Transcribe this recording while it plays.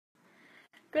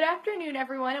Good afternoon,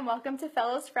 everyone, and welcome to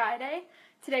Fellows Friday.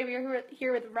 Today we are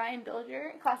here with Ryan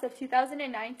Bilger, class of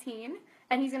 2019,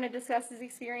 and he's going to discuss his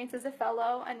experience as a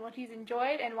fellow and what he's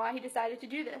enjoyed and why he decided to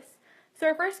do this. So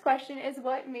our first question is,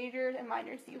 what majors and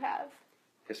minors do you have?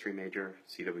 History major,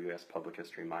 CWS Public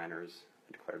History minors.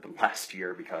 I declared them last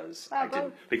year because Wow,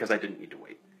 I didn't need to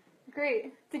wait.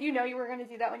 Great. Did you know you were going to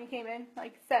do that when you came in,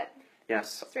 like set?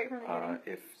 Yes. Straight from the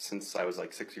beginning? Since I was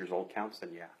like 6 years old counts, then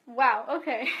yeah. Wow,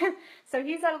 okay. So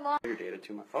he's had a long... Your data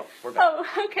too much. Oh, we're back.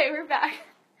 Oh, okay, we're back.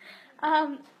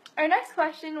 Our next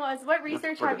question was, what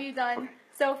research have you done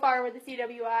so far with the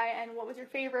CWI, and what was your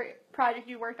favorite project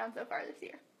you worked on so far this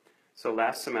year? So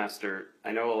last semester,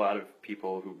 I know a lot of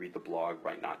people who read the blog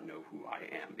might not know who I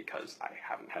am because I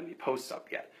haven't had any posts up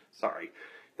yet. Sorry.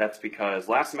 That's because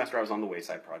last semester I was on the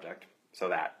Wayside Project, so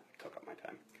that took up my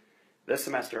time. This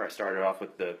semester I started off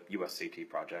with the USCT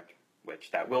project, which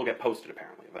that will get posted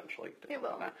apparently eventually. It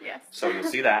will, yes. So you'll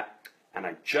see that. And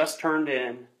I just turned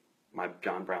in my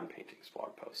John Brown paintings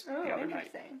blog post the other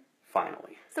night.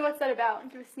 Finally. So what's that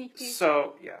about? Give a sneak peek.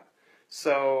 So, yeah.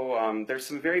 So there's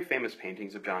some very famous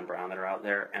paintings of John Brown that are out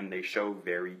there, and they show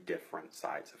very different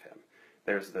sides of him.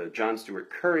 There's the John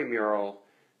Stewart Curry mural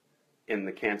in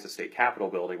the Kansas State Capitol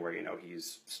building where,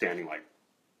 he's standing like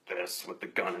this with the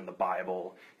gun and the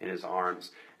Bible in his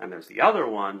arms. And there's the other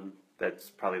one that's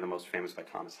probably the most famous by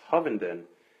Thomas Hovenden,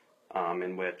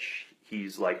 in which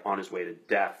he's like on his way to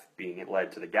death, being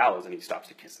led to the gallows, and he stops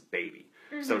to kiss a baby.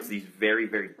 Mm-hmm. So it's these very,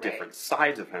 very different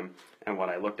sides of him. And what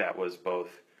I looked at was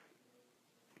both,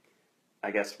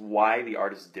 I guess, why the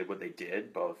artists did what they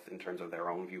did, both in terms of their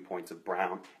own viewpoints of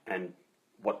Brown and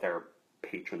what their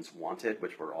patrons wanted,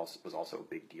 which was also a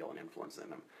big deal and influence in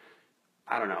them.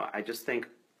 I don't know. I just think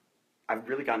I've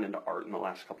really gotten into art in the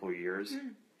last couple of years.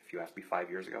 If you asked me 5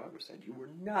 years ago, I would have said you were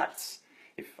nuts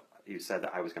if you said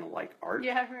that I was going to like art.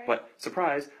 Yeah, right. But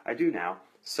surprise, I do now.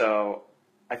 So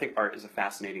I think art is a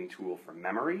fascinating tool for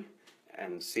memory,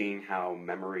 and seeing how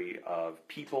memory of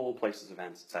people, places,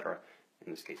 events, etc.,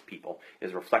 in this case people,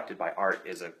 is reflected by art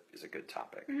is a good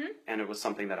topic. Mm-hmm. And it was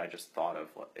something that I just thought of.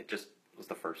 It just was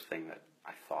the first thing that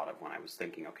I thought of when I was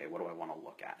thinking, okay, what do I want to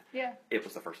look at? Yeah. It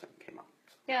was the first thing that came up.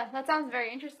 Yeah, that sounds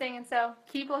very interesting, and so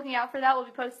keep looking out for that. We'll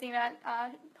be posting that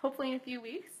hopefully in a few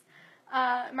weeks.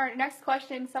 Our next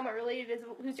question, somewhat related, is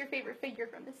who's your favorite figure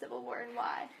from the Civil War and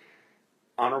why?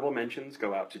 Honorable mentions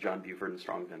go out to John Buford and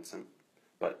Strong Vincent.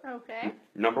 But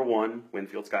number one,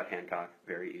 Winfield Scott Hancock.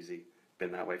 Very easy.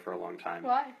 Been that way for a long time.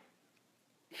 Why?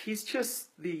 He's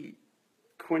just the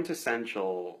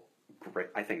quintessential,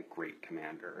 great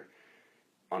commander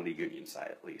on the Union side,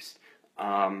 at least.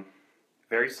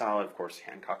 Very solid, of course.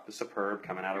 Hancock the Superb,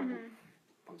 coming out of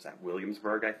what was that,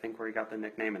 Williamsburg, I think, where he got the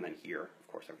nickname, and then here, of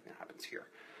course, everything happens here.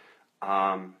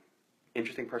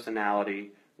 Interesting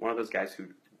personality. One of those guys who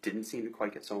didn't seem to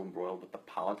quite get so embroiled with the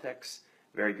politics.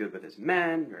 Very good with his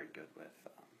men. Very good with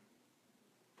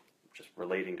just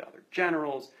relating to other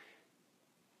generals.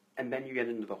 And then you get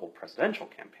into the whole presidential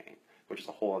campaign, which is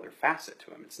a whole other facet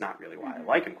to him. It's not really why I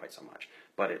like him quite so much,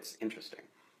 but it's interesting.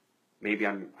 Maybe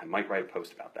I might write a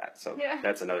post about that, so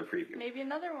that's another preview. Maybe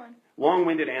another one.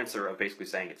 Long-winded answer of basically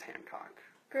saying it's Hancock.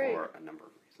 Great. For a number of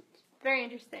reasons. Very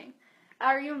interesting.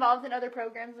 Are you involved in other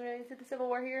programs related to the Civil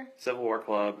War here? Civil War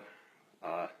Club,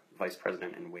 Vice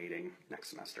President in waiting next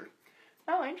semester.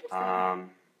 Oh, interesting.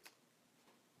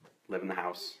 Live in the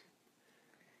house.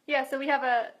 Yeah, so we have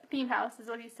a theme house, is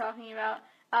what he's talking about,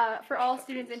 for all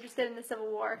students interested in the Civil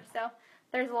War. So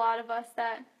there's a lot of us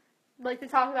that like to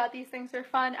talk about these things for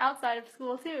fun outside of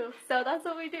school, too. So that's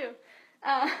what we do.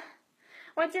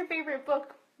 What's your favorite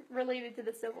book related to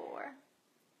the Civil War?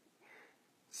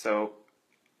 So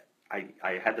I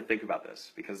had to think about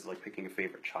this because it's like picking a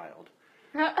favorite child.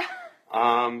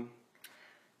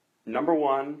 Number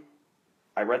one,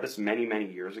 I read this many,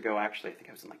 many years ago, actually. I think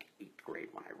I was in like 8th grade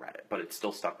when I read it, but it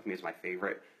still stuck with me as my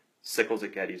favorite. Sickles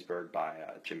at Gettysburg by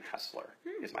Jim Hessler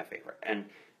is my favorite. And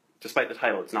despite the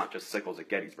title, it's not just Sickles at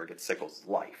Gettysburg, it's Sickles'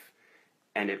 life.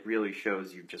 And it really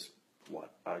shows you just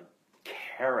what a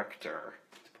character,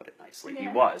 to put it nicely, he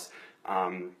was.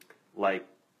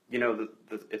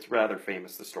 It's rather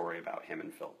famous, the story about him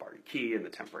and Philip Barty Key and the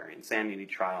temporary insanity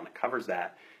trial, and it covers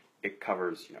that. It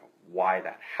covers, why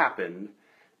that happened.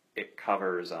 It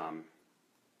covers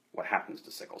what happens to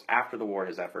Sickles after the war,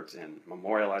 his efforts in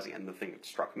memorializing. And the thing that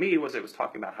struck me was it was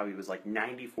talking about how he was like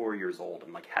 94 years old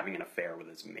and like having an affair with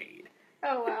his maid.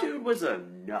 Oh, wow. The dude was a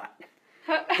nut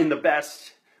in the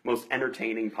best, most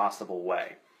entertaining possible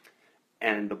way.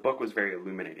 And the book was very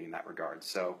illuminating in that regard.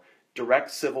 So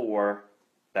direct Civil War,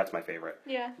 that's my favorite.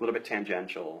 Yeah. A little bit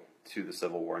tangential to the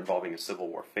Civil War, involving a Civil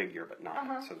War figure, but not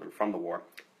necessarily from the war.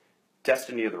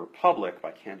 Destiny of the Republic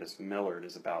by Candace Millard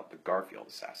is about the Garfield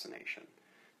assassination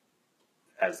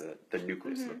as the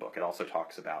nucleus of the book. It also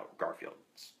talks about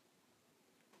Garfield's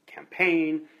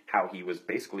campaign, how he was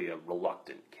basically a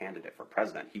reluctant candidate for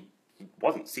president. He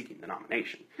wasn't seeking the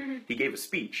nomination. He gave a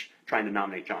speech trying to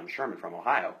nominate John Sherman from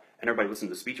Ohio, and everybody listened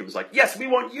to the speech and was like, "Yes, we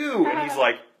want you!" And he's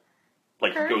like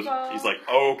he's like,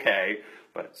 "Okay,"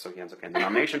 but so he ends up getting the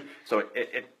nomination. So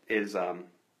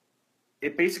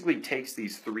it basically takes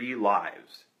these three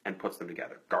lives and puts them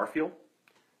together: Garfield,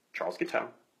 Charles Guiteau,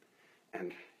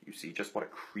 and you see just what a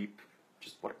creep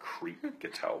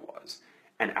Guiteau was,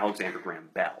 and Alexander Graham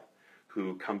Bell,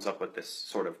 who comes up with this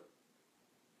sort of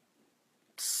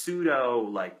pseudo,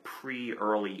 like,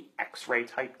 pre-early X-ray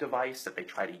type device that they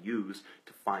try to use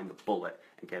to find the bullet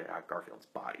and get it out of Garfield's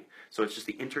body. So it's just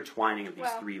the intertwining of these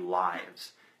three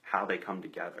lives, how they come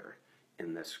together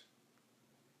in this,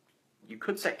 you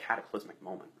could say, cataclysmic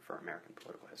moment for American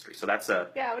political history. So that's a...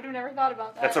 Yeah, I would have never thought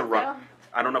about that. That's a run. So.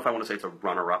 I don't know if I want to say it's a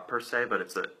runner-up per se, but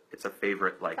it's a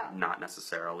favorite, like, not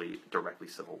necessarily directly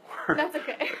Civil War. That's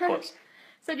okay. Close.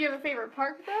 So do you have a favorite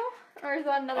park, though? Or is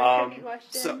that another tricky question?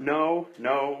 So,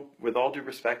 no. With all due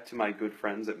respect to my good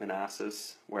friends at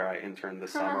Manassas, where I interned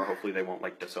this summer, hopefully they won't,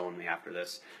 like, disown me after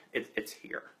this. It's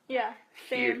here. Yeah,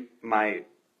 same. Here, my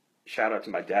shout out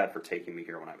to my dad for taking me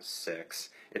here when I was 6.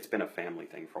 It's been a family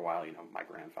thing for a while. You know, my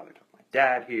grandfather took my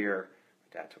dad here.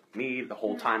 My dad took me. The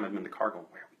whole time I'm in the car going,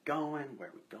 where are we going? Where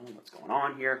are we going? What's going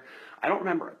on here? I don't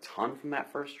remember a ton from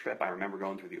that first trip. I remember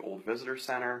going through the old visitor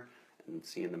center and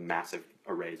seeing the massive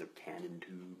arrays of cannon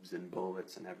tubes and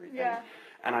bullets and everything. Yeah.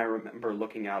 And I remember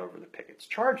looking out over the Pickett's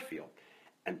charge field.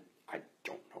 And I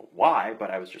don't know why, but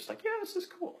I was just like, yeah, this is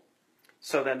cool.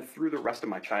 So then through the rest of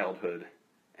my childhood,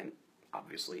 and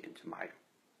obviously into my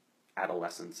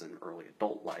adolescence and early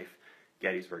adult life,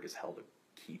 Gettysburg has held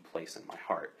a key place in my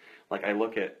heart. Like, I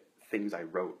look at things I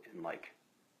wrote in, like,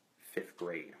 5th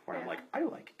grade, where I'm like, I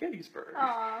like Gettysburg.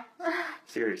 Aww.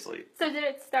 Seriously. So did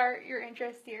it start your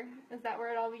interest here? Is that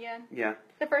where it all began? Yeah.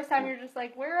 The first time you're just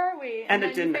like, where are we? And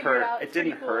it didn't hurt. It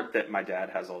didn't hurt that my dad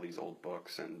has all these old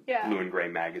books and blue and gray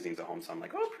magazines at home. So I'm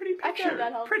like, oh, pretty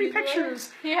picture, pretty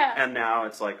pictures. Yeah. And now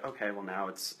it's like, okay, well now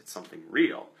it's something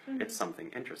real. It's something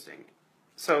interesting.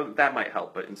 So that might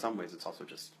help, but in some ways it's also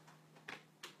just,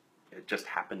 it just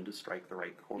happened to strike the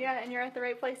right chord. Yeah, and you're at the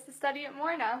right place to study it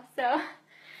more now. So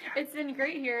it's been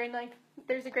great here, and like,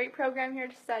 there's a great program here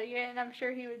to study it, and I'm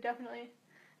sure he would definitely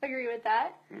agree with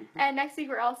that. And next week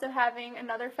we're also having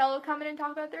another fellow come in and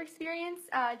talk about their experience,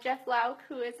 Jeff Lauk,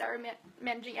 who is our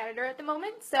managing editor at the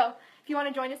moment. So if you want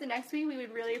to join us next week, we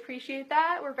would really appreciate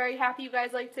that. We're very happy you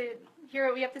guys like to hear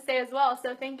what we have to say as well.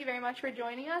 So thank you very much for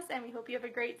joining us, and we hope you have a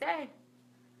great day.